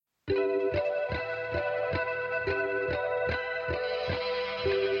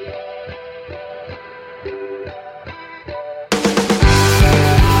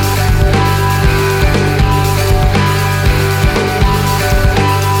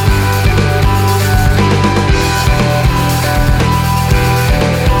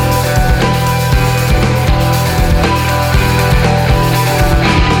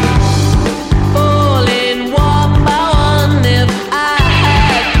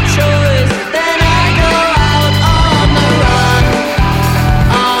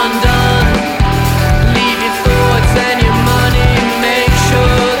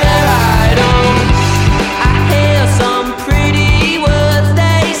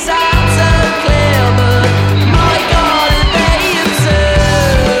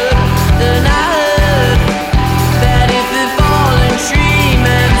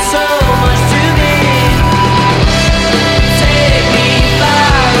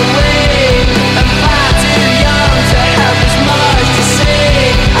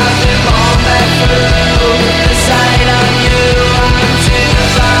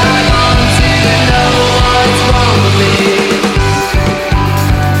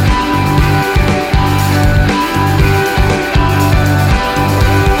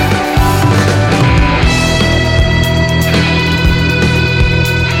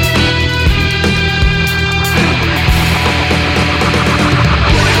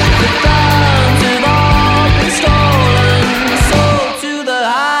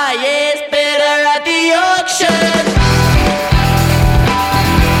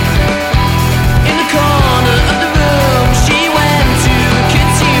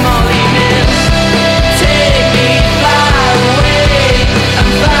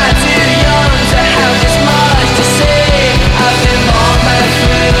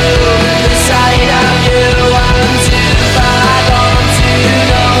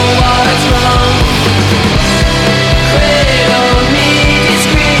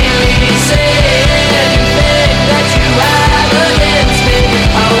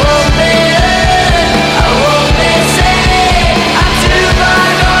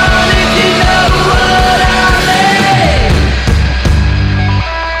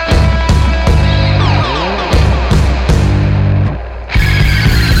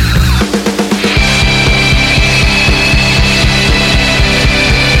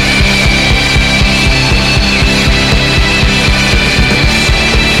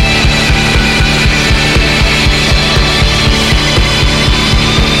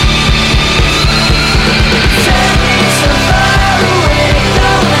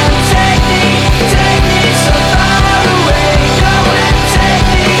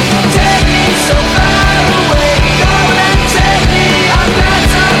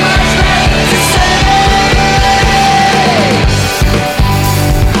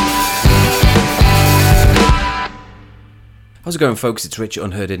How's it going, folks? It's Rich,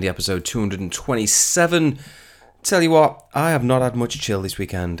 Unheard Indie, episode 227. Tell you what, I have not had much chill this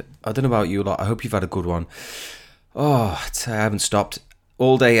weekend. I don't know about you lot. I hope you've had a good one. I haven't stopped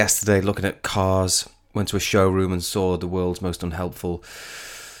all day yesterday looking at cars. Went to a showroom and saw the world's most unhelpful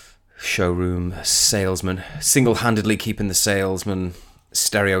showroom salesman, single-handedly keeping the salesman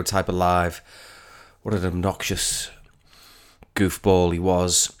stereotype alive. What an obnoxious goofball he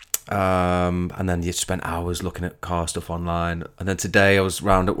was. And then you spent hours looking at car stuff online. And then today I was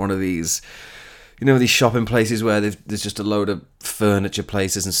round at one of these, these shopping places where there's just a load of furniture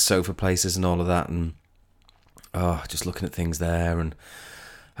places and sofa places and all of that. And just looking at things there. And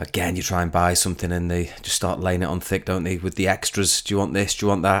again, you try and buy something and they just start laying it on thick, don't they? With the extras. Do you want this? Do you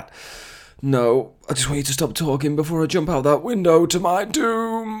want that? No, I just want you to stop talking before I jump out that window to my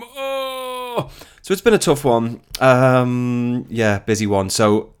doom. So it's been a tough one. Busy one.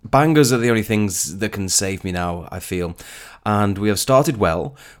 So bangers are the only things that can save me now, I feel. And we have started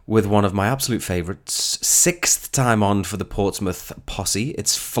well with one of my absolute favourites. 6th time on for the Portsmouth posse.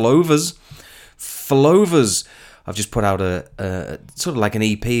 It's Flovers. Flovers. I've just put out a sort of like an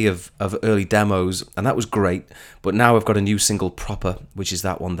EP of early demos, and that was great. But now I've got a new single proper, which is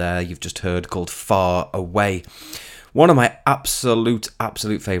that one there you've just heard, called Far Away. One of my absolute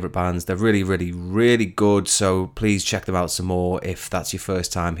favourite bands. They're really, really, really good, so please check them out some more if that's your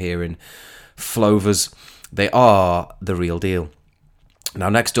first time hearing Flovers. They are the real deal. Now,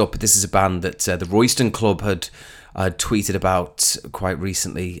 next up, this is a band that the Royston Club had tweeted about quite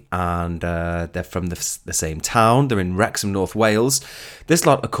recently, and they're from the same town. They're in Wrexham, North Wales. This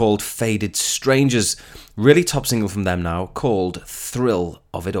lot are called Faded Strangers. Really top single from them now, called Thrill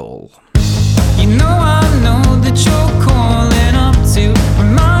of It All. I know that you're calling up to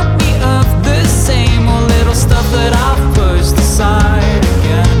remind me of the same old little stuff that I've pushed aside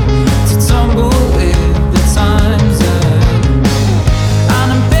again to tumble with the times.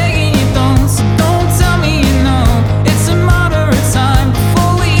 And I'm begging you don't tell me you know it's a matter of time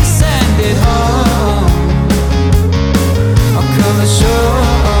before we send it home. I'll cut the show.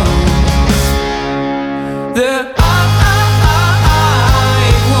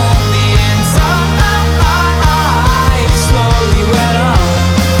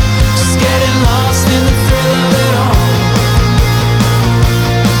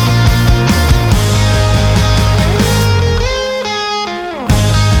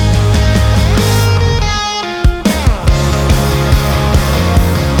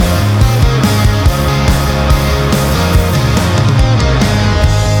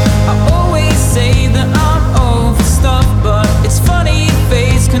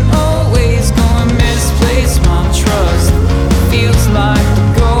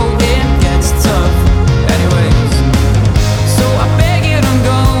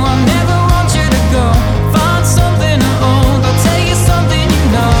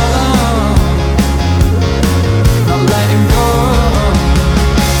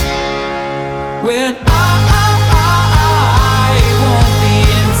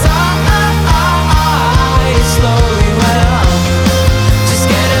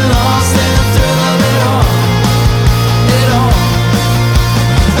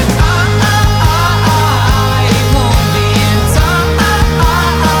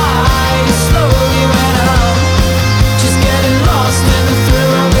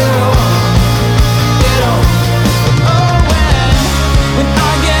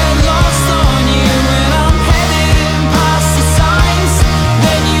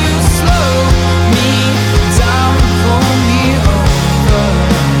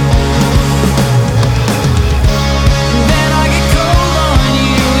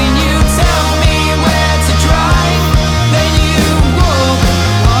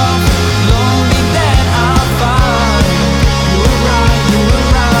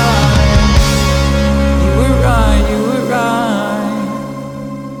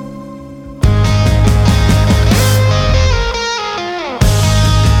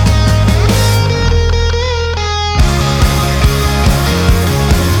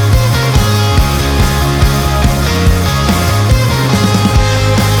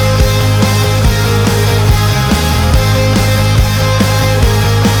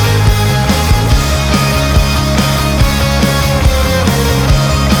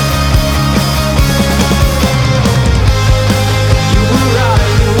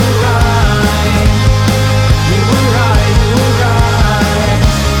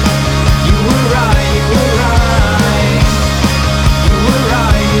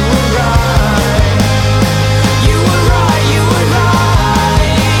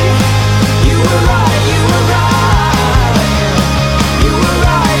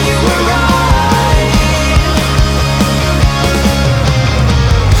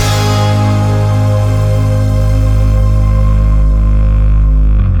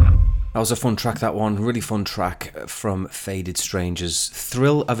 was a fun track, that one. Really fun track from Faded Strangers.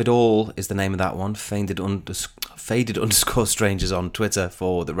 Thrill of It All is the name of that one. Faded underscore strangers on Twitter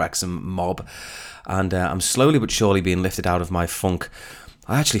for the Wrexham mob. And I'm slowly but surely being lifted out of my funk.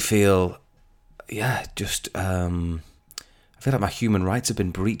 I actually feel, I feel like my human rights have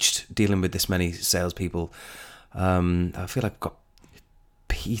been breached dealing with this many salespeople. I feel like I've got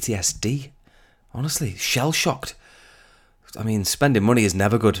PTSD. Honestly, shell-shocked. I mean, spending money is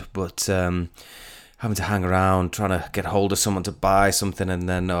never good, but having to hang around, trying to get hold of someone to buy something, and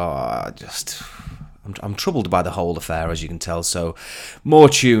then, I'm troubled by the whole affair, as you can tell. So more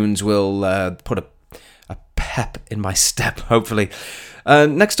tunes will put a pep in my step, hopefully.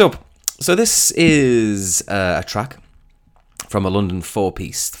 Next up, so this is a track from a London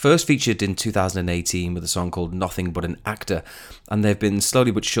four-piece, first featured in 2018 with a song called Nothing But an Actor, and they've been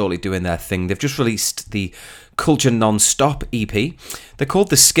slowly but surely doing their thing. They've just released the Culture Non-Stop EP. They're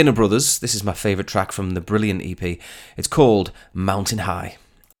called the Skinner Brothers. This is my favourite track from the brilliant EP. It's called Mountain High.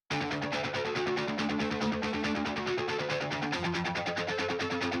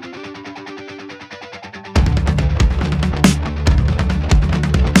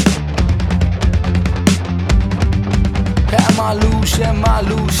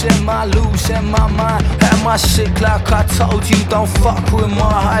 Losing my mind. Am I sick like I told you? Don't fuck with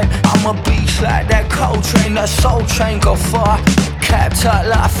my hype. I'm a beast like that Coltrane, that Soul Train go far. Capped out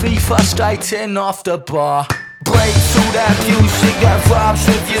like FIFA, straight in off the bar. Break through that music that vibes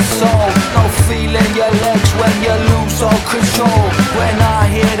with your soul. No feeling your legs when you lose all control. When I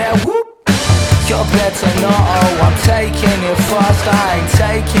hear that whoop, you better know I'm taking it fast, I ain't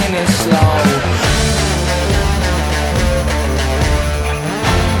taking it slow.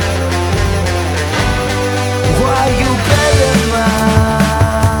 Why you bailing mine?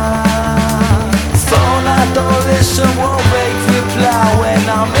 Phone I don't listen, won't make reply when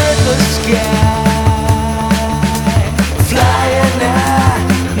I'm in the sky. Flying high,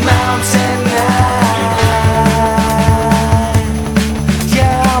 mountain high.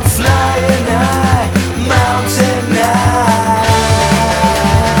 Yeah, I'm flying high, mountain high.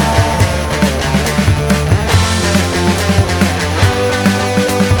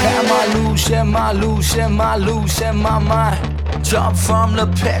 Losing my mind. Jump from the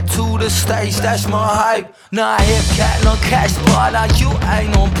pit to the stage, that's my hype. Nah, hip cat, no cash, but you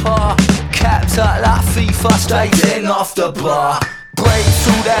ain't on par. Capped up like FIFA, straight in off the bar. Break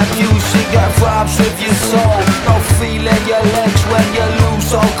through that music that vibes with your soul. No feeling your legs when you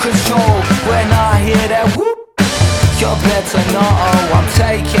lose all control. When I hear that whoop, you better know I'm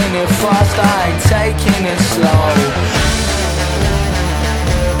taking it fast, I ain't taking it slow.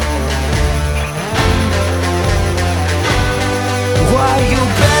 Why you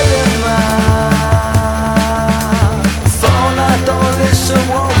bailing mine? Phone I don't listen,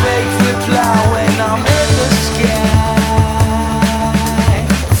 won't make reply when I'm in the sky.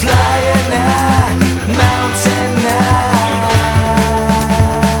 Flying high, mountain high.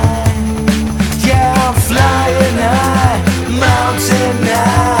 Yeah, I'm flying high, mountain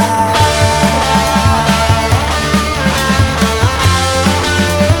high.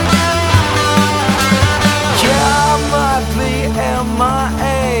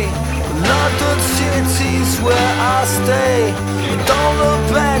 Where I stay, don't look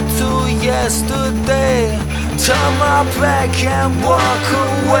back to yesterday. Turn my back and walk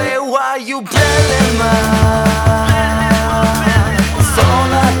away while you bailing mine.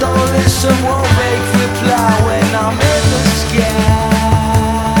 Phone I don't listen, won't make reply when I'm in the sky.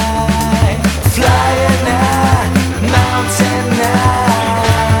 Flying high, mountain high.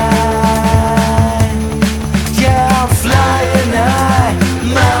 Yeah, I'm flying high,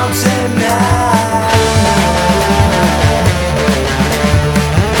 mountain high.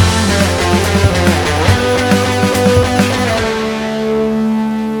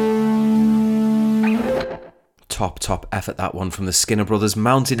 Top effort, that one from the Skinner Brothers,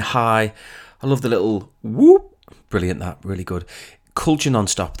 Mountain High. I love the little whoop. Brilliant, that, really good. Culture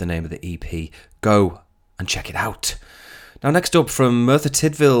Non-Stop, the name of the EP. Go and check it out. Now, next up from Merthyr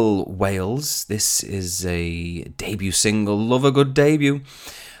Tydfil, Wales. This is a debut single, love a good debut.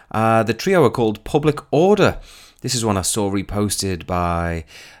 The trio are called Public Order. This is one I saw reposted by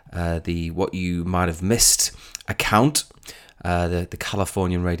the What You Might Have Missed account. The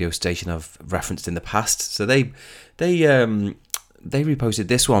Californian radio station I've referenced in the past. So they reposted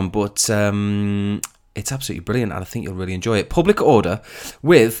this one, but it's absolutely brilliant, and I think you'll really enjoy it. Public Order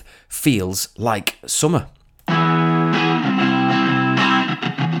with Feels Like Summer.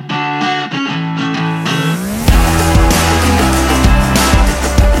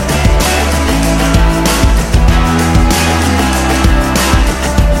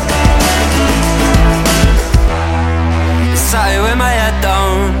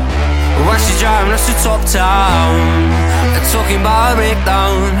 While she's driving us to Top Town and talking about a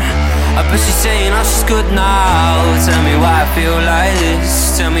breakdown. I bet she's saying how she's good now. Tell me why I feel like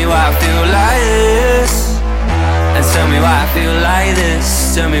this. Tell me why I feel like this. And tell me why I feel like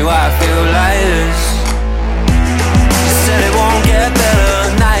this. Tell me why I feel like this. She said it won't get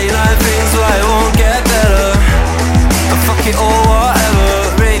better. 99 things why it won't get better. And fuck it all,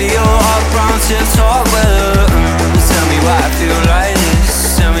 whatever. Radio, hot brown tips, hot weather. Tell me why I feel like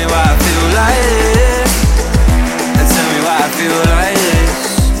this. Tell me why I feel like this. And tell me why I feel like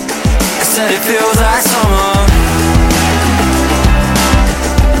this. I said it feels like summer.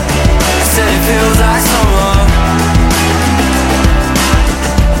 I said it feels like summer.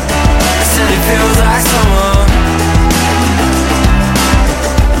 I said it feels like summer.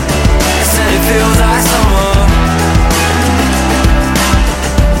 I said it feels like summer.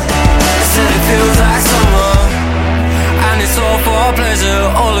 I said it feels like summer. And it's all for pleasure.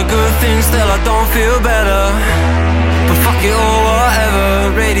 All the good things till I don't feel better. But fuck it all,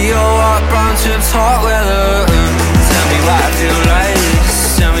 whatever. Radio, hot brown chips, hot weather. Tell me why I feel like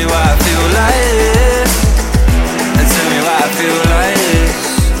this. Tell me why I feel like this. And tell me why I feel like this.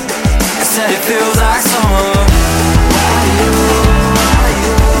 I said it feels like summer.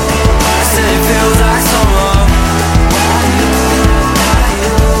 I said it feels like summer.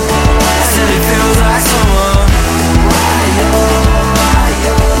 I said it feels like summer.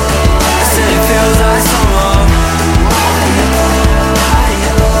 I said it feels like summer.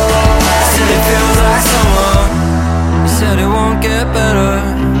 I said it feels like summer. You said it won't get better.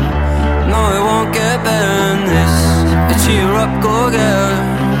 No, it won't get better than this. You cheer up, go get her.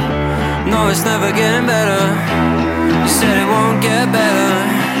 No, it's never getting better. You said it won't get better.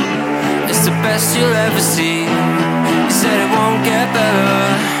 It's the best you'll ever see. You said it won't get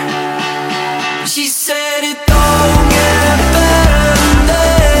better. She said it don't get better than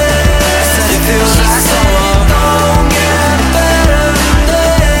this. I said it feels like summer. Don't get better than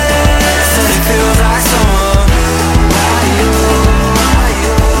this. I said it feels like summer.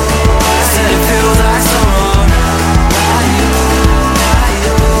 I said it feels like summer.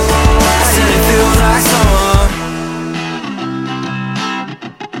 I said it feels like summer.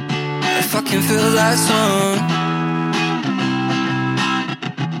 It fucking feels like summer.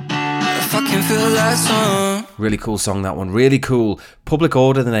 Fucking feel that song. Really cool song, that one. Really cool. Public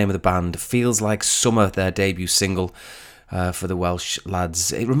Order, the name of the band. Feels Like Summer, their debut single for the Welsh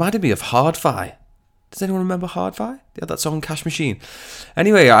lads. It reminded me of Hard-Fi. Does anyone remember Hard-Fi? They had that song, Cash Machine.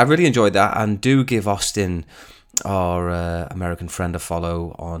 Anyway, I really enjoyed that, and do give Austin, our American friend, a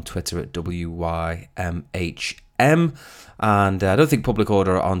follow on Twitter at WYMHM. And I don't think Public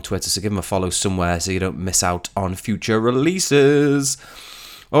Order are on Twitter, so give them a follow somewhere so you don't miss out on future releases.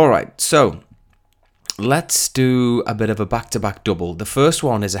 Alright, so let's do a bit of a back-to-back double. The first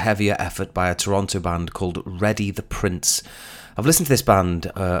one is a heavier effort by a Toronto band called Ready the Prince. I've listened to this band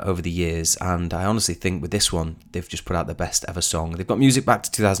over the years, and I honestly think with this one, they've just put out their best ever song. They've got music back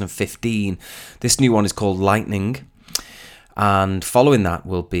to 2015. This new one is called Lightning, and following that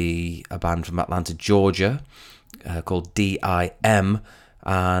will be a band from Atlanta, Georgia, called DIM,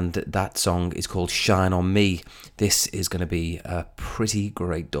 and that song is called Shine On Me. This is going to be a pretty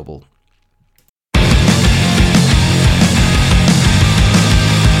great double.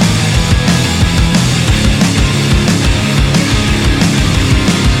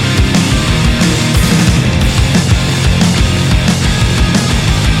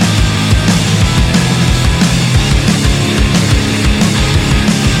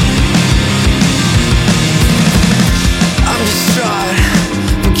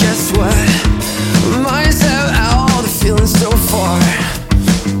 Mindset out, all the feeling so far.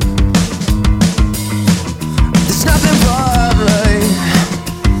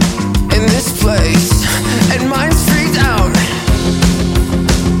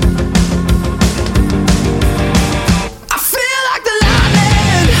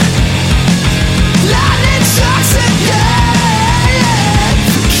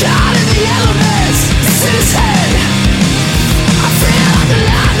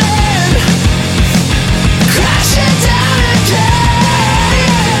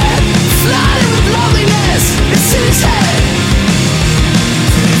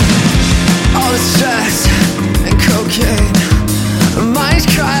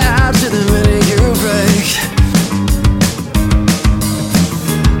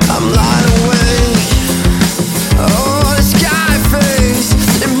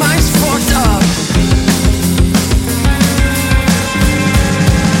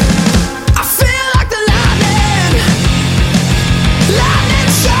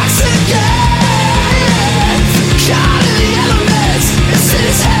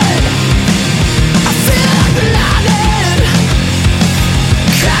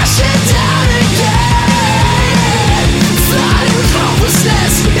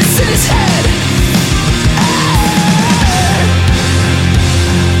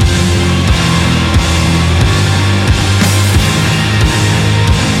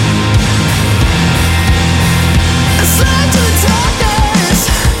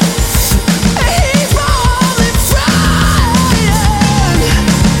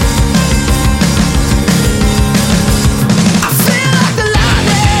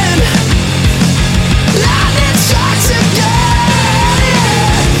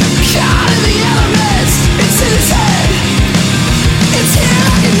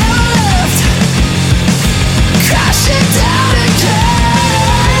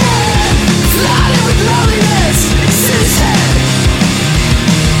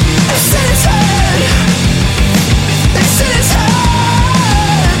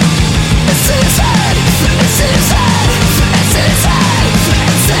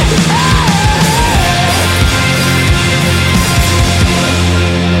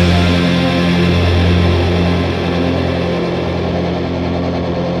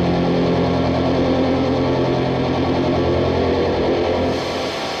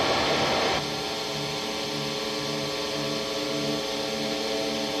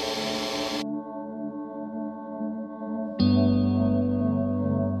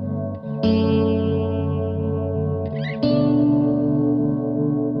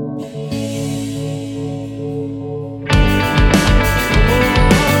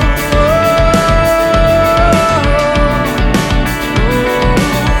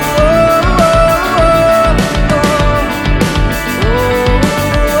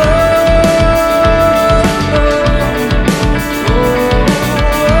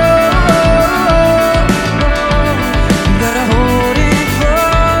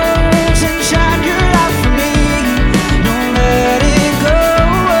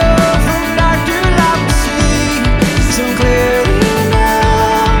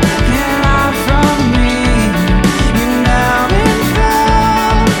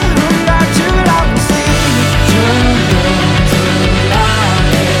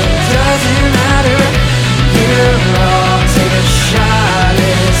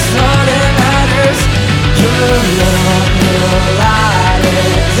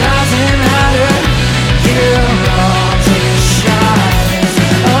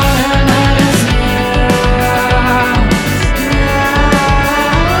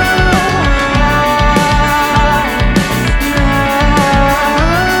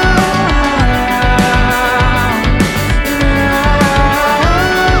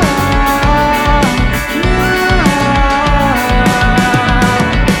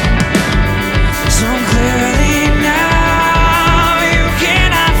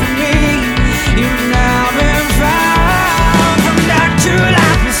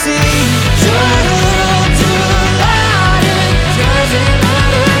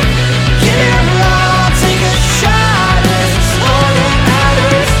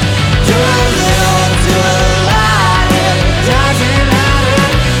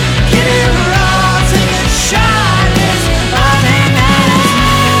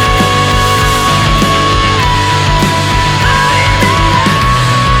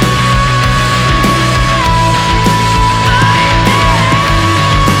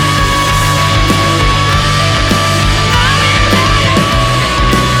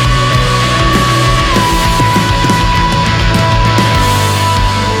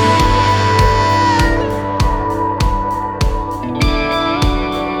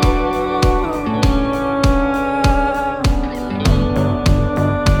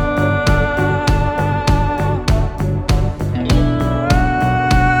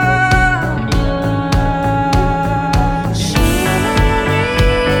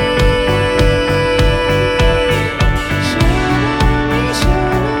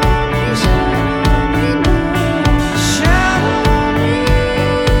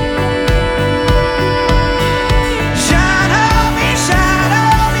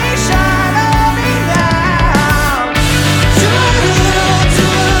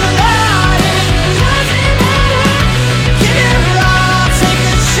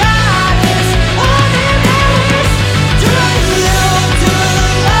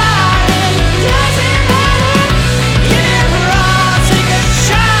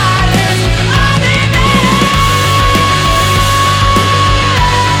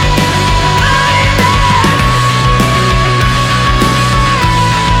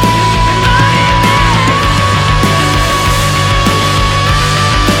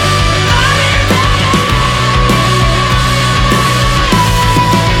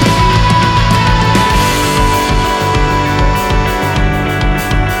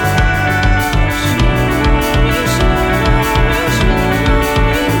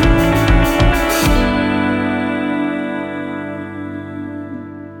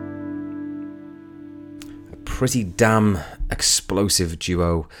 pretty damn explosive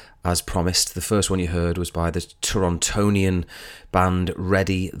duo as promised. The first one you heard was by the Torontonian band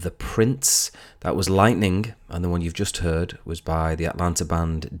Ready the Prince. That was Lightning, and the one you've just heard was by the Atlanta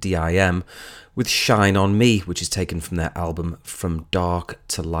band DIM with Shine On Me, which is taken from their album From Dark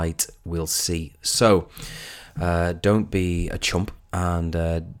to Light We'll See. So, don't be a chump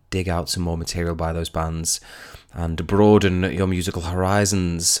and dig out some more material by those bands and broaden your musical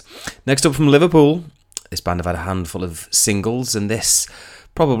horizons. Next up from Liverpool, this band have had a handful of singles, and this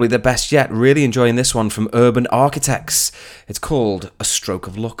probably the best yet. Really enjoying this one from Urban Architects. It's called A Stroke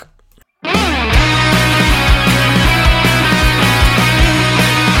of Luck.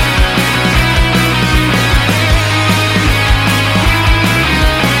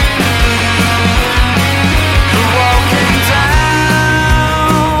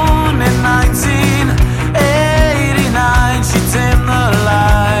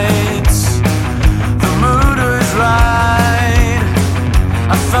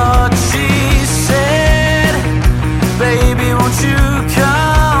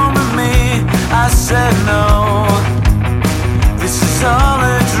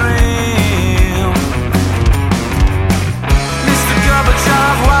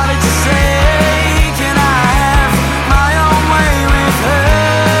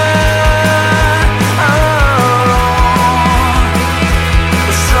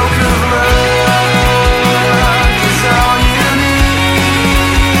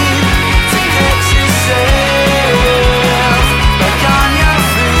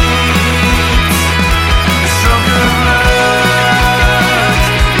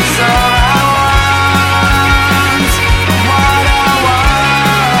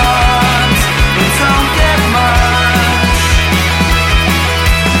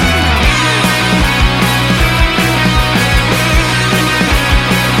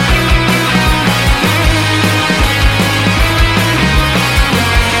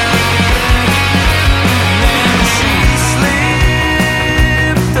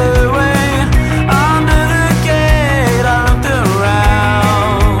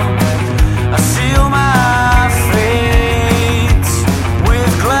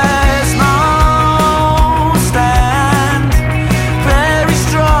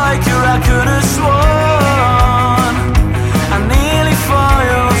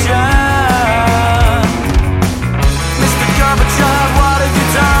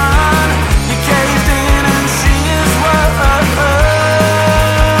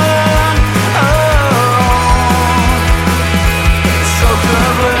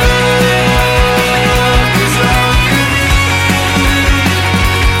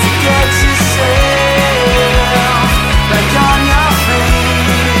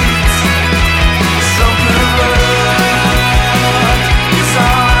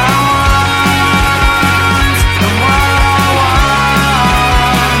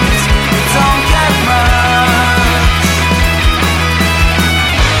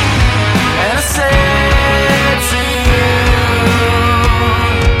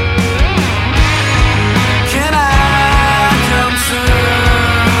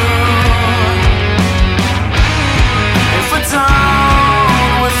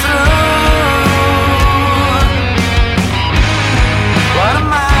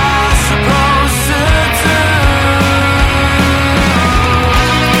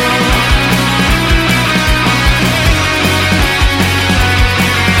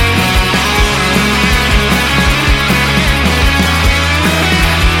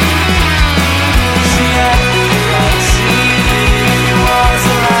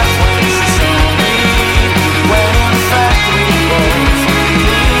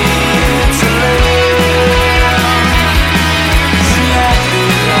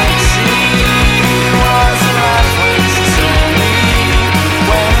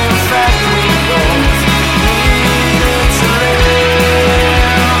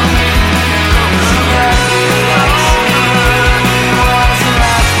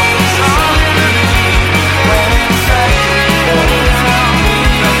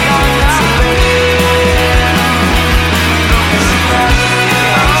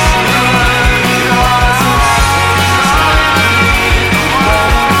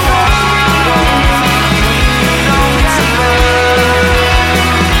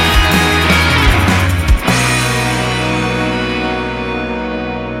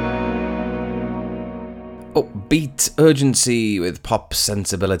 Upbeat urgency with pop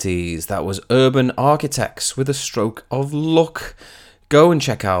sensibilities. That was Urban Architects with A Stroke of Luck. Go and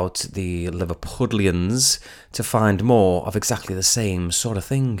check out the Liverpudlians to find more of exactly the same sort of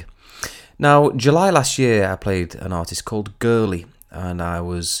thing. Now, July last year, I played an artist called Girly, and I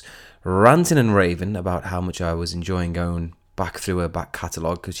was ranting and raving about how much I was enjoying going back through her back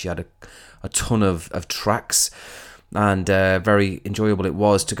catalogue, because she had a ton of tracks, and very enjoyable it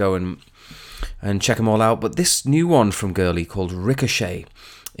was to go and check them all out. But this new one from Girly, called Ricochet,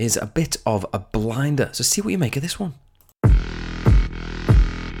 is a bit of a blinder. So see what you make of this one.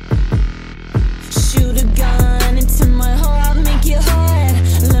 Shoot a gun into my heart, make it hard.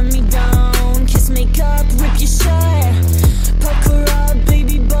 Let me down, kiss, make up, rip your shirt. Pucker up,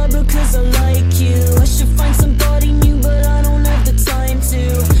 baby bubble, cause I like you. I should find somebody new, but I don't have the time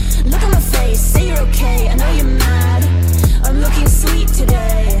to. Look at my face, say you're okay, I know you're mad. I'm looking sweet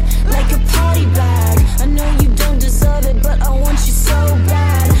today, like a party bag. I know you don't deserve it, but I want you so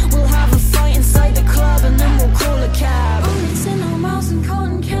bad. We'll have a fight inside the club and then we'll call a cab. Bullets in our mouths and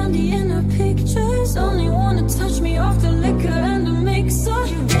cotton candy in our pictures. Only wanna touch me off the liquor and the mixer.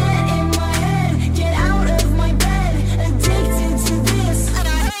 You get in my head, get out of my bed. Addicted to this, and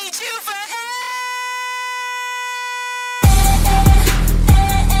I hate you forever.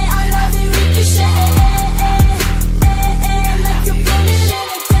 I love you, Ricochet. Like you're burning in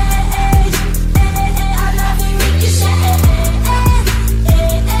a cage. I love you, Ricochet.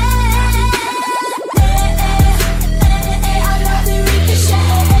 I love you, Ricochet.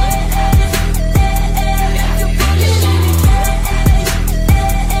 Like you're burning in a cage.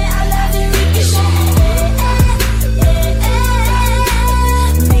 I love you, Ricochet.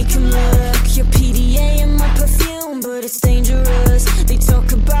 Make 'em look, your PDA and my perfume, but it's dangerous. They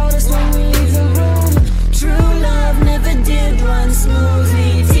talk about us when we leave the room. True love never did run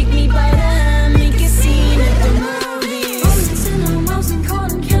smoothly. Take me by the hand, make a scene at the movies. Bullets in our mouths and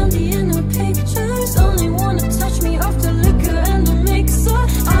cotton candy in our pictures. Only wanna touch me off the liquor and the mixer.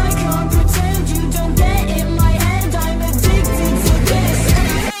 I can't pretend you don't get in my head. I'm addicted to this, and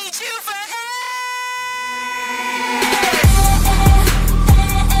I hate you forever.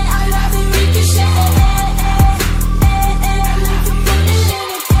 I love you, Ricochet. Like you're burning in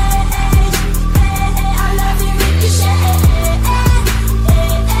a cage. I love you, Ricochet. I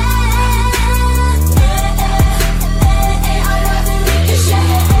love you,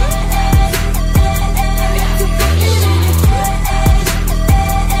 Ricochet. Like you're burning in a cage.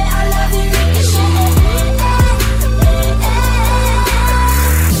 I love you, Ricochet.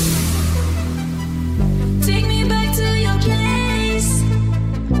 Take me back to your place.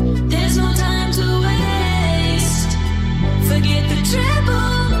 There's no time to waste. Forget the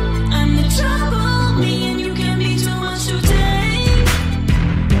trouble, I'm the trouble. Me and you can be too much to take.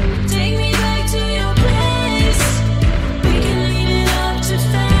 Take me back to your place. We can leave it up to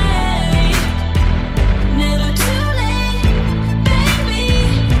fate. Never too late, baby.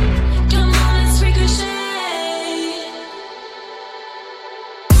 Come on, let's ricochet.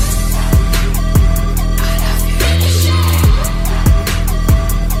 I love you, Ricochet.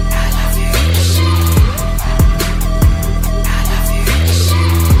 I love you, Ricochet. I love you,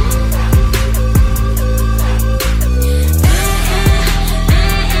 Ricochet. I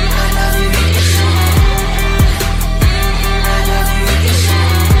love you, Ricochet. I love you,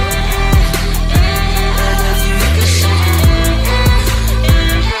 Ricochet. I love you, Ricochet.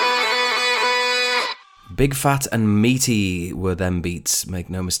 Big Fat and Meaty were them beats, make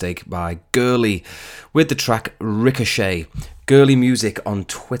no mistake, by Girly, with the track Ricochet. Girly Music on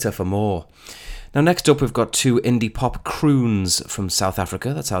Twitter for more. Now, next up, we've got two indie pop croons from South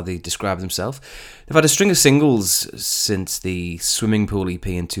Africa. That's how they describe themselves. They've had a string of singles since the Swimming Pool EP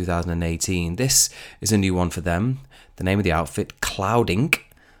in 2018. This is a new one for them. The name of the outfit, Cloud Ink.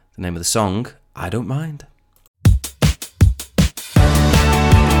 The name of the song, I Don't Mind.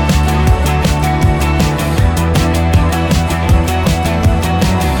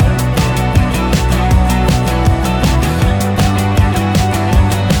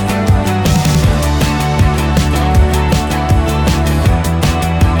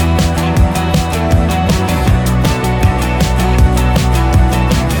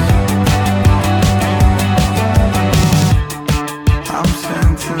 I'm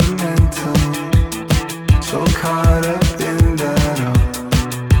sentimental, so caught up in that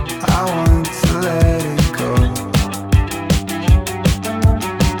I want to let it go.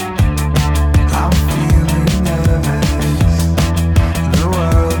 I'm feeling nervous, the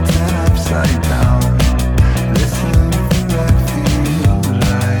world turned upside down. Listen, that feels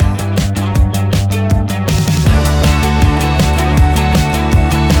right.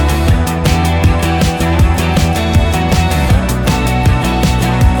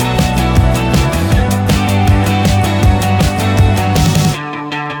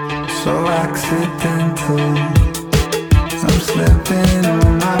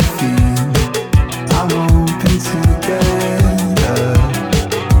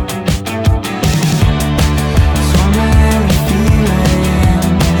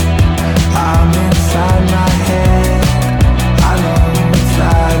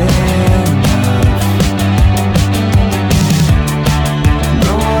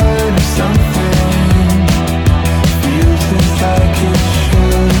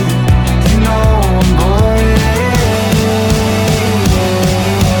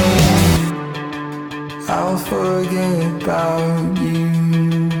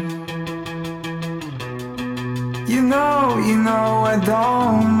 You know I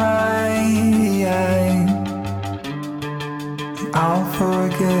don't mind. I'll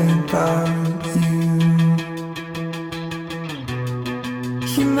forget about you.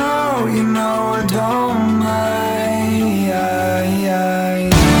 You know I don't mind.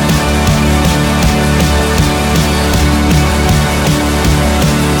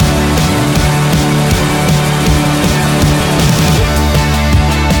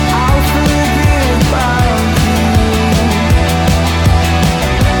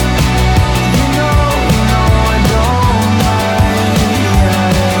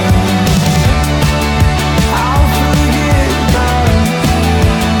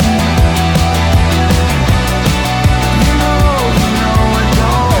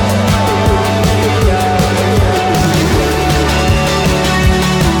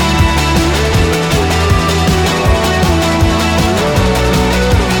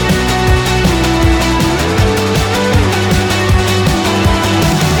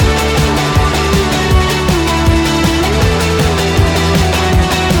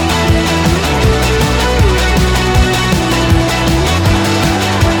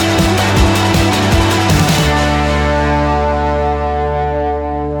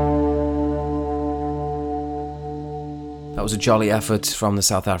 That was a jolly effort from the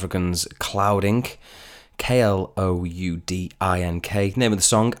South Africans Cloud Ink. Kloudink. Name of the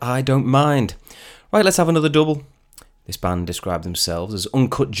song, I Don't Mind. Right, let's have another double. This band describe themselves as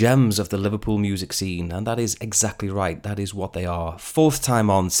uncut gems of the Liverpool music scene, and that is exactly right. That is what they are. 4th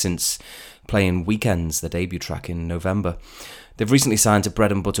time on since playing Weekends, the debut track in November. They've recently signed to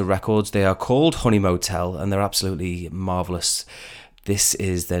Bread and Butter Records. They are called Honey Motel, and they're absolutely marvellous. This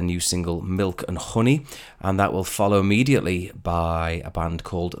is their new single, Milk and Honey, and that will follow immediately by a band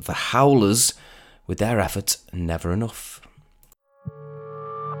called The Howlers with their effort, Never Enough.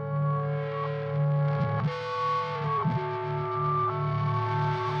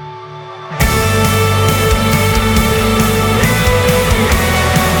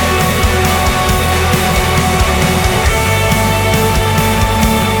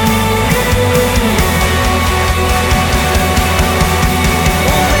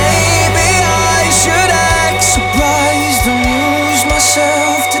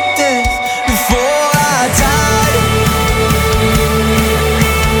 To death before I die.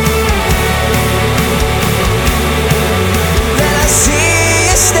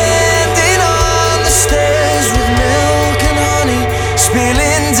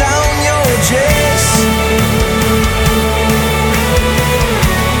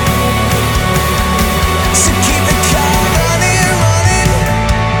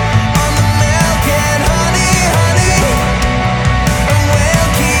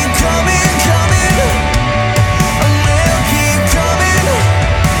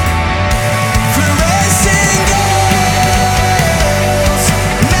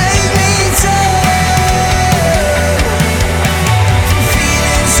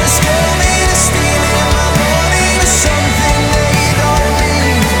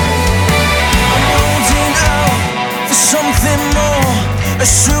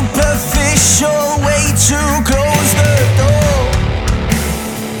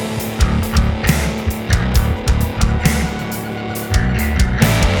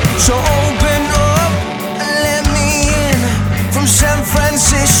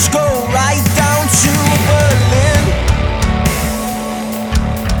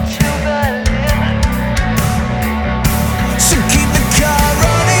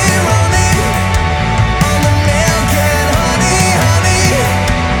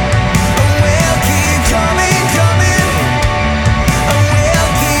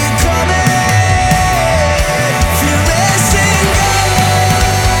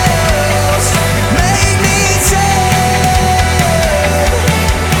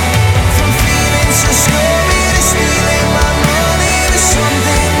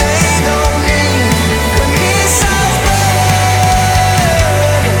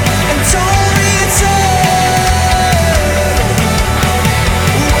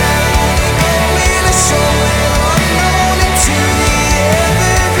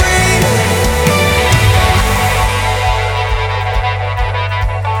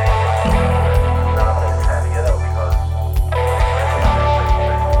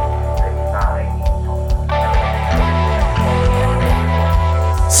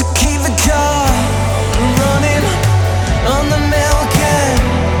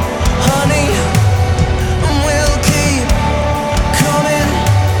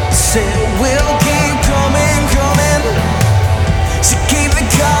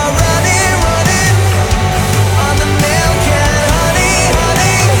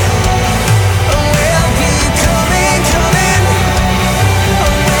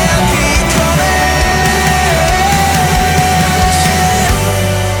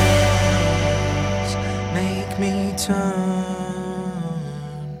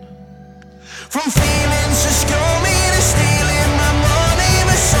 From feelings to stormy to stealing my money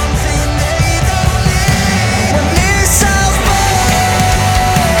with something they don't need. When missiles burn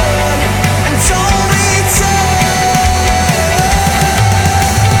and don't return,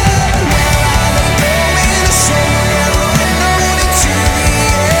 where are they going? Somewhere unknown into the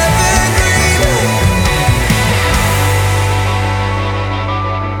evergreen.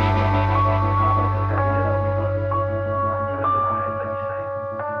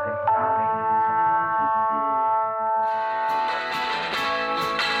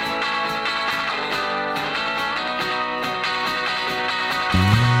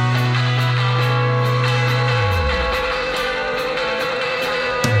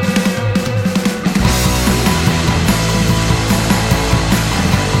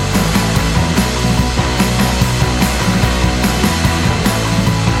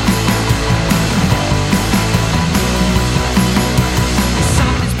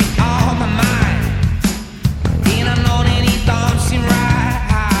 Something's been on my mind, and I know that it don't seem right.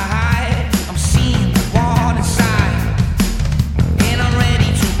 I'm seeing the wall inside, and I'm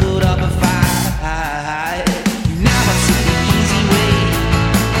ready to put up a fight. You never took the easy way.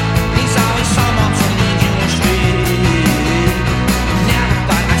 There's always someone to lead you astray. Never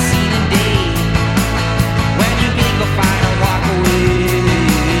thought I'd see the day when you pick a fight and walk away.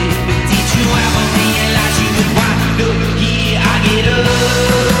 But did you ever realize you would wind up here? I get up,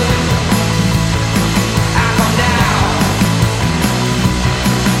 I come down,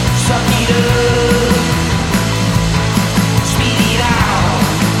 suck it up, speed it out,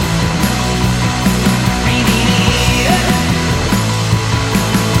 breathe it in,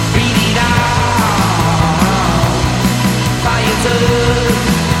 breathe it out, fire touch,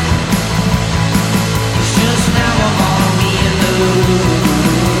 it's just never gonna be enough.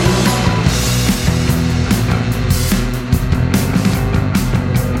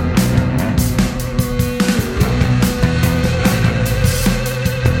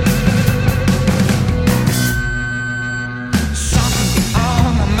 Something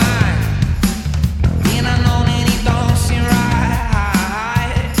on my mind, and I know that it don't seem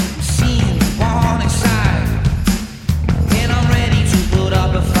right. I'm seeing the wall inside, and I'm ready to put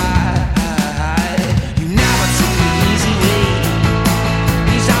up a fight. You never took the easy way.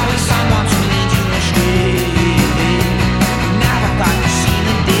 There's always someone to lead you astray. You never thought you'd see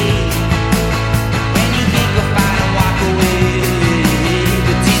the day when you pick a fight and walk away.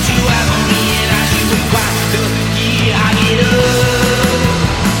 But did you ever realize you would wind up here? I get up,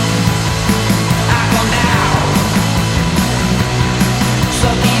 I come down,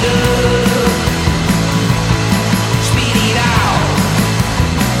 suck it up, speed it out,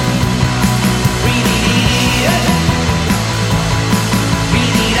 breathe it in,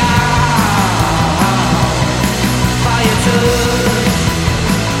 breathe it out, fire touch,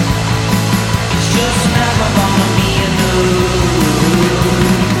 it's just never gonna be enough.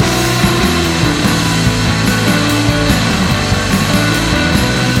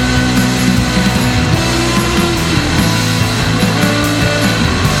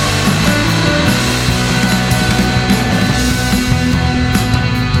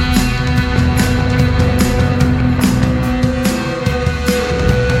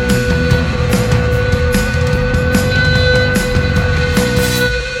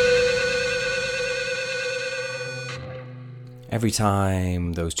 Every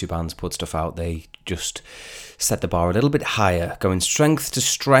time those two bands put stuff out, they just set the bar a little bit higher, going strength to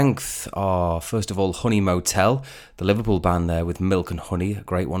strength. First of all, Honey Motel, the Liverpool band there with Milk and Honey, a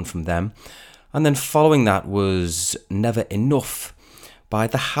great one from them. And then following that was Never Enough by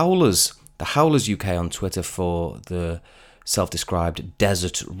The Howlers. The Howlers UK on Twitter for the self-described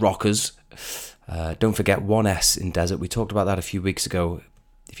desert rockers. Don't forget one S in desert. We talked about that a few weeks ago.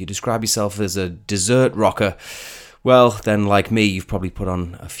 If you describe yourself as a desert rocker, well, then like me, you've probably put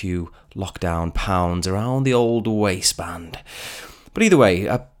on a few lockdown pounds around the old waistband. But either way,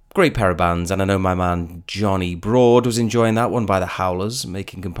 a great pair of bands, and I know my man Johnny Broad was enjoying that one by The Howlers,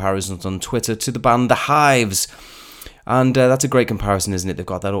 making comparisons on Twitter to the band The Hives. And that's a great comparison, isn't it? They've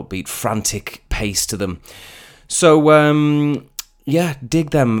got that upbeat, frantic pace to them. So, yeah,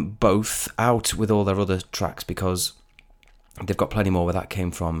 dig them both out with all their other tracks, because they've got plenty more where that came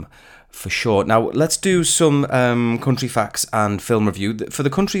from, for sure. Now, let's do some country facts and film review. For the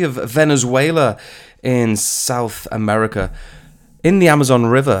country of Venezuela in South America, in the Amazon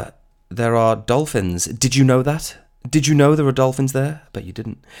River, there are dolphins. Did you know that? Did you know there are dolphins there? I bet you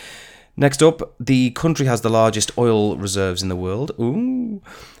didn't. Next up, the country has the largest oil reserves in the world. Ooh.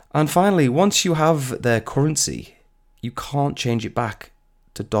 And finally, once you have their currency, you can't change it back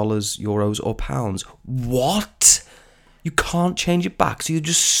to dollars, euros, or pounds. What? You can't change it back, so you're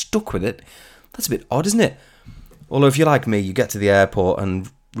just stuck with it. That's a bit odd, isn't it? Although if you're like me, you get to the airport and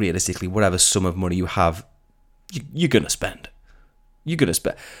realistically, whatever sum of money you have, you're going to spend. You're going to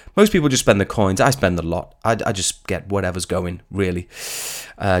spend. Most people just spend the coins. I spend a lot. I just get whatever's going, really.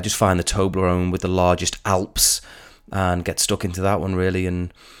 Just find the Toblerone with the largest Alps and get stuck into that one, really,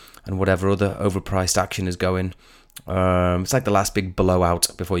 and whatever other overpriced action is going. It's like the last big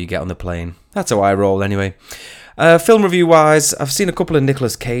blowout before you get on the plane. That's how I roll, anyway. Film review-wise, I've seen a couple of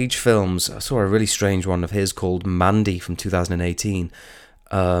Nicolas Cage films. I saw a really strange one of his called Mandy from 2018.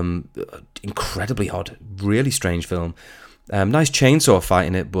 Incredibly odd, really strange film. Nice chainsaw fight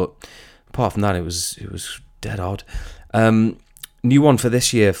in it, but apart from that, it was dead odd. New one for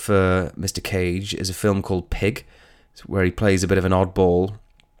this year for Mr. Cage is a film called Pig, where he plays a bit of an oddball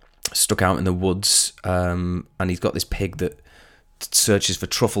stuck out in the woods, and he's got this pig that searches for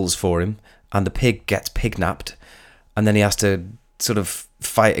truffles for him, and the pig gets pignapped, and then he has to sort of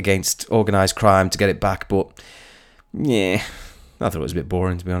fight against organised crime to get it back, but yeah, I thought it was a bit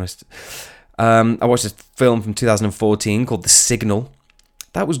boring, to be honest. I watched a film from 2014 called The Signal.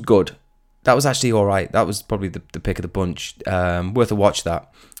 That was good. That was actually alright. That was probably the pick of the bunch. Worth a watch,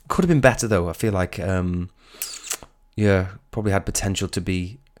 that. Could have been better, though. I feel like, probably had potential to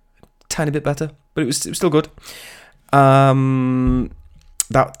be a tiny bit better, but it was still good. That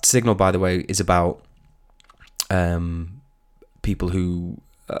Signal, by the way, is about people who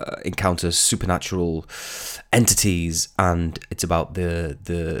encounter supernatural entities, and it's about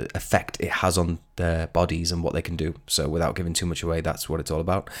the effect it has on their bodies and what they can do. So without giving too much away, that's what it's all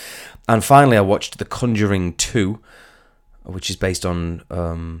about. And finally, I watched The Conjuring 2, which is based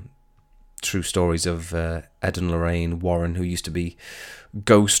on true stories of Ed and Lorraine Warren, who used to be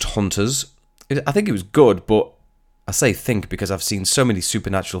ghost hunters. I think it was good, but I say think because I've seen so many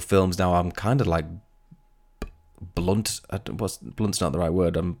supernatural films now, I'm kind of like blunt. Blunt's not the right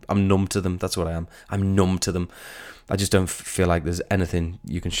word. I'm numb to them. That's what I am. I'm numb to them. I just don't feel like there's anything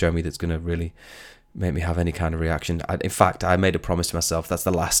you can show me that's going to really make me have any kind of reaction. In fact, I made a promise to myself that's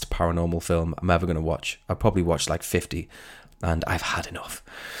the last paranormal film I'm ever going to watch. I probably watched like 50, and I've had enough.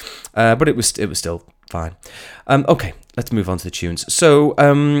 But it was still fine. Okay, let's move on to the tunes. So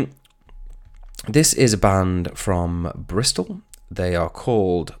this is a band from Bristol. They are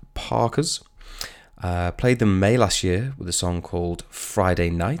called Parkers. Played them May last year with a song called Friday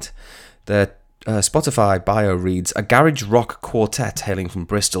Night. Their Spotify bio reads, a garage rock quartet hailing from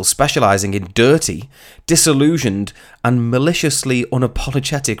Bristol, specialising in dirty, disillusioned and maliciously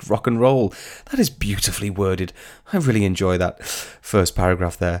unapologetic rock and roll. That is beautifully worded. I really enjoy that first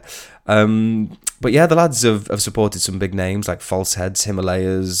paragraph there. But yeah, the lads have supported some big names like Falseheads,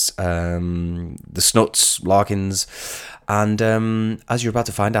 Himalayas, the Snuts, Larkins, and as you're about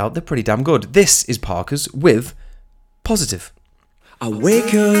to find out, they're pretty damn good. This is Parkers with Positive. I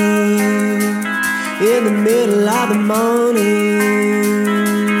wake up in the middle of the morning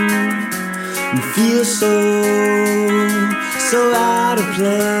and feel so out of place.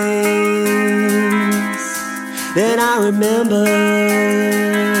 Then I remember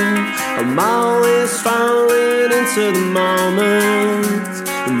I'm always falling into the moment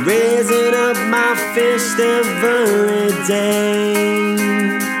and raising up my fist every day.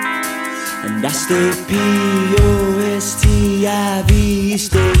 And I stay P-O-S-T-I-V,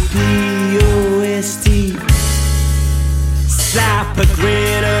 stay P-O-S-T. Slap a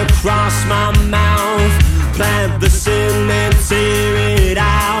grin across my mouth, plant the cement, tear it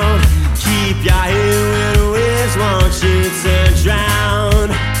out. Keep your head when the waves want you to drown.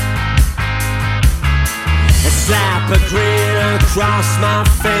 Slap a grin across my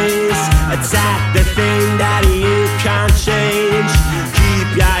face, attack the thing that you can't change.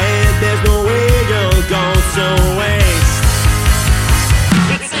 Keep your head, there's no way you'll go to waste.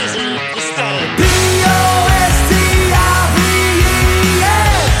 It's easy to stay. P-O-S-T-I-V-E,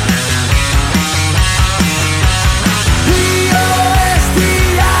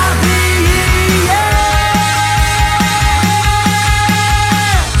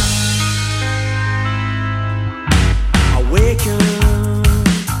 I wake up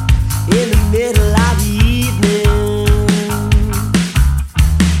in the middle of the evening,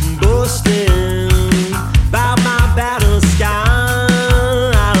 boasting about my bad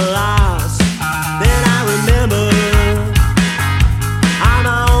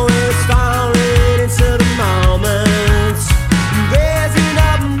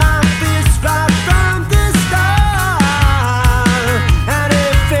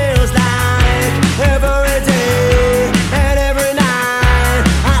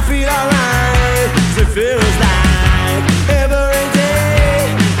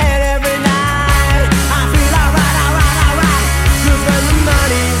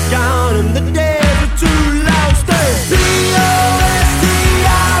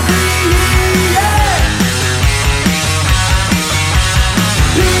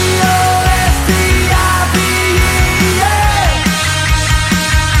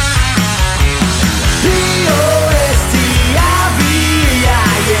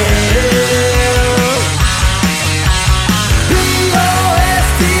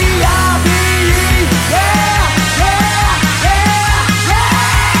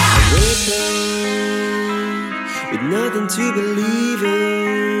with nothing to believe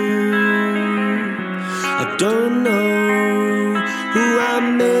in. I don't know who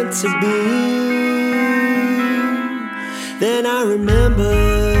I'm meant to be. Then I remember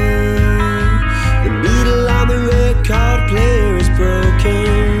the needle on the record player is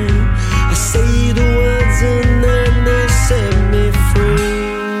broken. I say the words and then they set me free.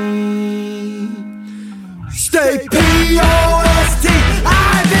 Stay P-O-S-T-I-V-E-I-E.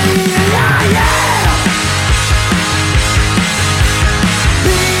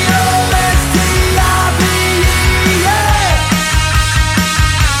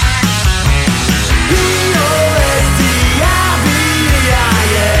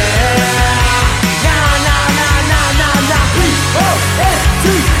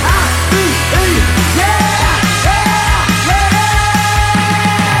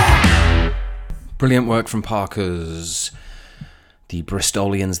 Brilliant work from Parker's. The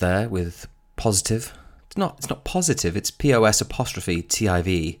Bristolians there with Positive. It's not positive, it's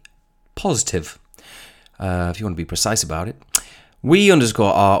P-O-S''TIV. Positive. If you want to be precise about it.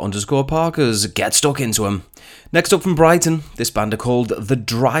 We_are_Parkers. Get stuck into them. Next up from Brighton, this band are called The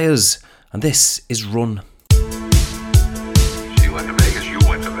Dryers, and this is Run. She went to Vegas, you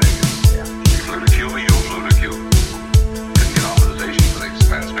went to Vegas. Yeah. She flew to Cuba, you flew to Cuba. Didn't get authorization for the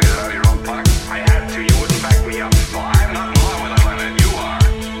expense, paid it out of your own pocket. I had to, you wouldn't back me up. Well, I'm not in love with Atlanta, you are.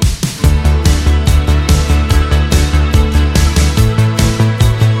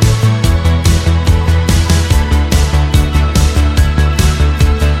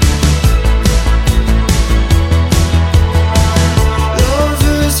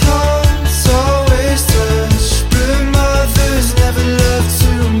 Lovers' hearts always touch, but mothers never love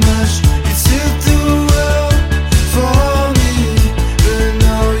too much. You took the world for me, but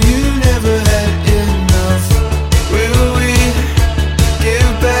no, you never had enough. Will we get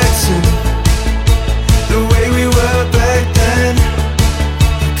back to the way we were back then?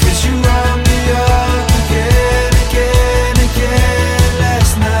 Cause you wound me up again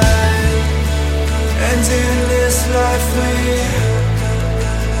last night. And in this life we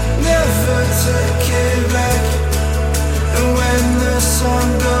never took it back. And when the sun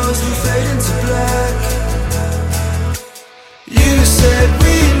goes, we fade into black. You said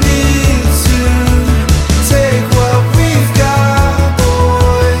we need to take what we've got,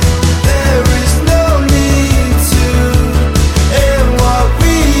 boy. There is no need to end what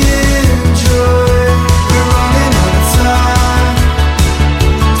we enjoy. We're running out of time.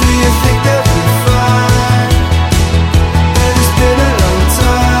 Do you think that we're fine? And it's been a long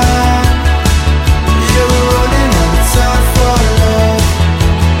time. Yeah, we're running out of time for love.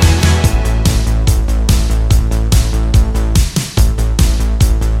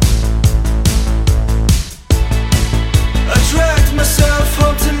 I dragged myself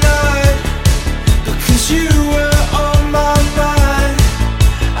home tonight because you were on my mind.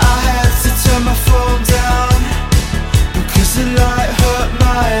 I had to turn my phone down because the light hurt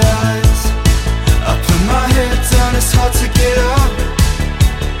my eyes. I put my head down, it's hard to get up.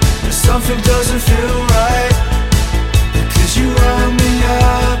 Something doesn't feel right because you wound me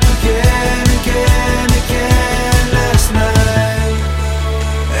up again last night.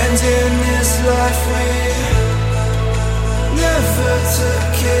 And in this life we never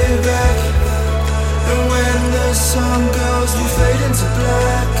took it back. And when the sun goes, we fade into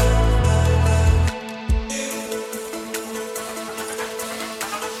black.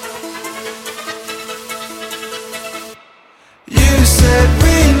 You said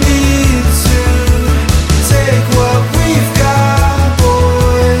we need to take what we've got,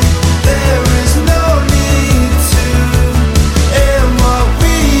 boy. There is no need to end what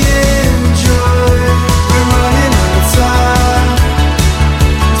we enjoy. We're running out of time.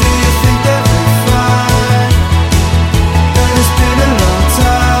 Do you think that we're fine? And it's been a long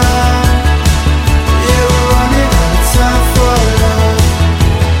time. Yeah, we're running out of time for love.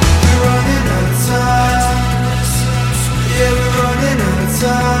 We're running out of time. Yeah, we're running out of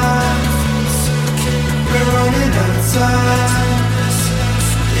time. We're running out of time.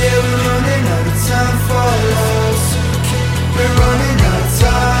 Yeah, we're running out of time for love. We're running out of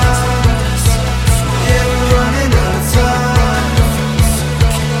time. Yeah, we're running out of time.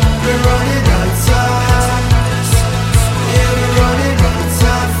 We're running out of time. Yeah, we're running out of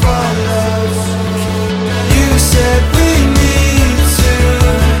time for love. You said we need to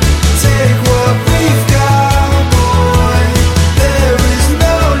take what we've got, boy. There is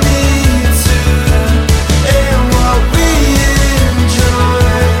no need to end what we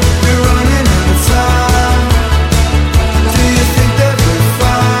enjoy. We're running out of time. Do you think that we're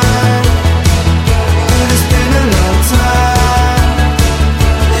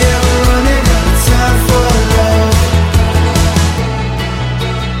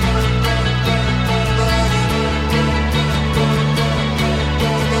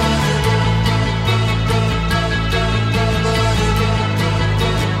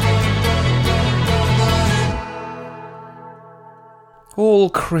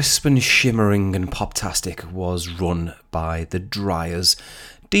all crisp and shimmering and poptastic, was Run by the Dryas.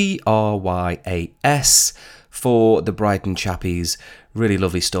 Dryas for the Brighton chappies. Really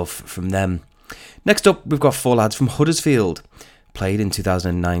lovely stuff from them. Next up, we've got four lads from Huddersfield. Played in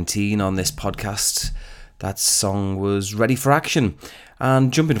 2019 on this podcast. That song was Ready for Action.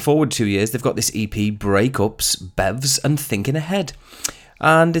 And jumping forward 2 years, they've got this EP, Breakups, Bevs and Thinking Ahead.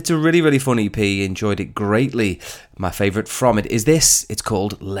 And it's a really, really fun EP. Enjoyed it greatly. My favourite from it is this. It's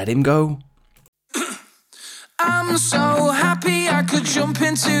called Let Him Go. I'm so happy I could jump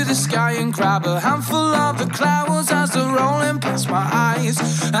into the sky and grab a handful of the clouds as they're rolling past my eyes.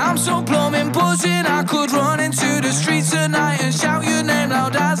 I'm so blooming buzzing I could run into the streets tonight and shout your name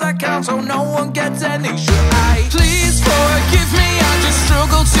loud as I can so no one gets any shine. Please forgive me, I just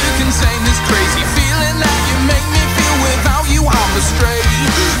struggle to contain this crazy feeling that you make me feel. Without you I'm astray.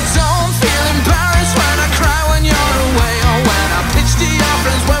 Don't feel embarrassed when I cry when you're away, or when I pitch to your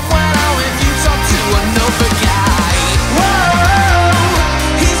friends when we're out if you talk to another guy. Whoa,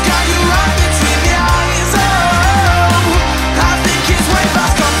 he's got you right between the eyes. Oh, I think he's way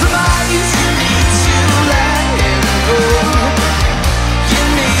past compromise. You need to let him go. You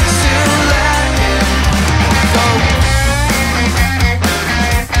need to let him go.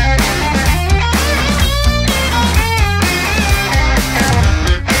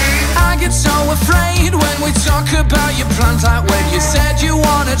 I get so afraid when we talk about your plans, like when you said you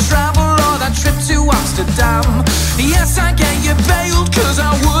wanna travel or that trip to Amsterdam. Yes, I get you bailed cause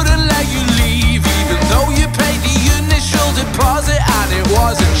I wouldn't let you leave, even though you paid the initial deposit and it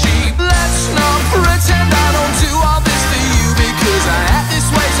wasn't cheap. Let's not pretend I don't do all this for you, because I act this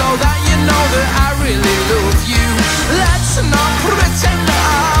way so that you know that I really love you. Let's not pretend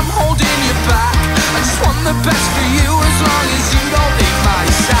that I'm holding you back. I just want the best for you as long as you don't leave my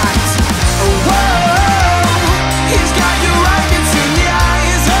side. Whoa, he's got you right between the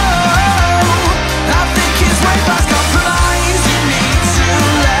eyes. Oh, I think he's way past compromise. You need to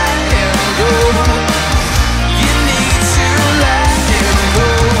let him go. You need to let him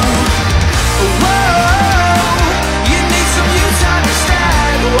go. Whoa, you need some new time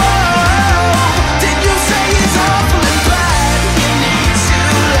instead. Whoa, did you say he's awful and bad? You need to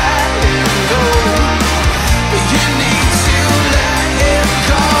let him go. You need to let him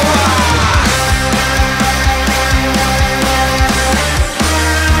go.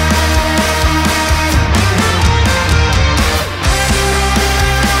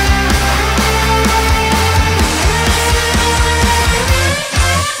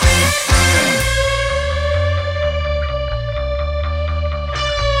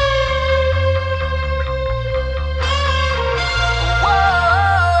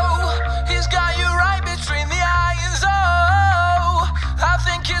 Whoa, he's got you right between the eyes. Oh, I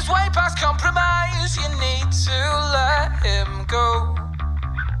think he's way past compromise. You need to let him go.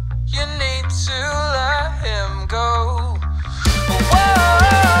 You need to let him go.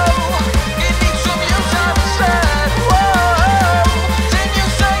 Whoa, he needs some new time instead. Whoa, didn't you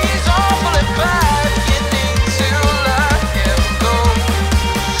say he's awful and bad? You need to let him go.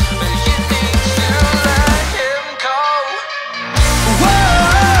 You need to let him go.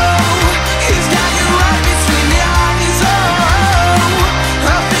 Whoa, he's got you right between the eyes. Oh,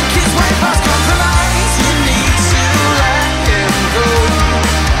 I think he's way past compromise. You need to let him go.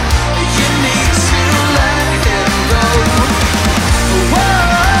 You need to let him go.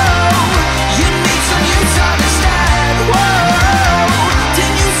 Whoa, you need some new time instead. Whoa,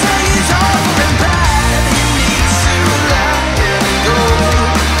 didn't you say he's awful and bad? You need to let him go.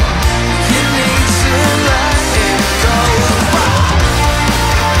 You need to let him go.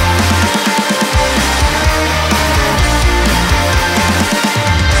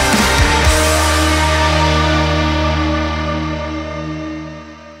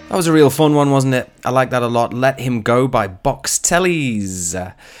 That was a real fun one, wasn't it? I like that a lot. Let Him Go by Box Tellies.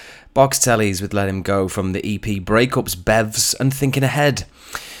 Box Tellies with Let Him Go from the EP Breakups, Bevs and Thinking Ahead.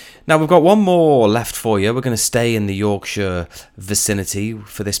 Now we've got one more left for you. We're going to stay in the Yorkshire vicinity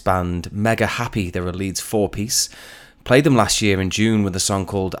for this band, Mega Happy. They're a Leeds 4-piece. Played them last year in June with a song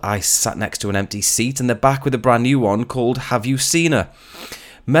called I Sat Next to an Empty Seat, and they're back with a brand new one called Have You Seen Her?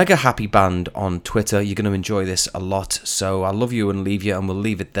 Mega Happy Band on Twitter. You're going to enjoy this a lot, so I love you and leave you, and we'll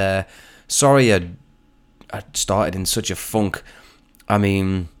leave it there. Sorry I started in such a funk. I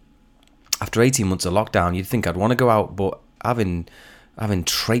mean, after 18 months of lockdown, you'd think I'd want to go out, but having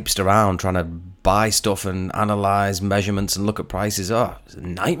traipsed around trying to buy stuff and analyse measurements and look at prices, it's a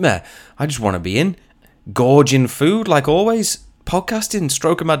nightmare. I just want to be in, gorging food like always, podcasting,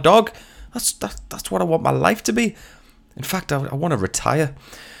 stroking my dog. That's what I want my life to be. In fact, I want to retire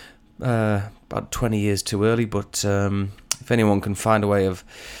about 20 years too early, but if If anyone can find a way of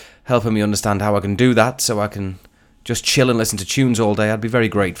helping me understand how I can do that so I can just chill and listen to tunes all day, I'd be very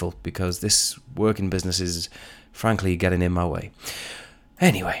grateful, because this working business is frankly getting in my way.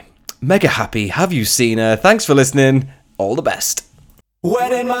 Anyway, mega happy. Have you seen her? Thanks for listening. All the best. Where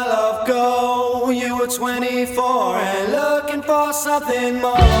did my love go? You were 24 and looking for something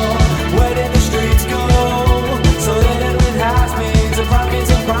more. Where did the streets go? So littered with has-beens and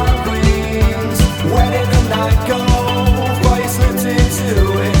pockets and prom queens. Where did the night go? Before you slipped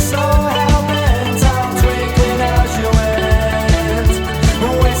into it, so hell-bent, time twinkling as you went,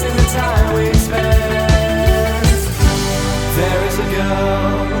 wasting the time we spent. There is a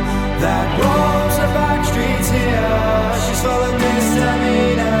girl that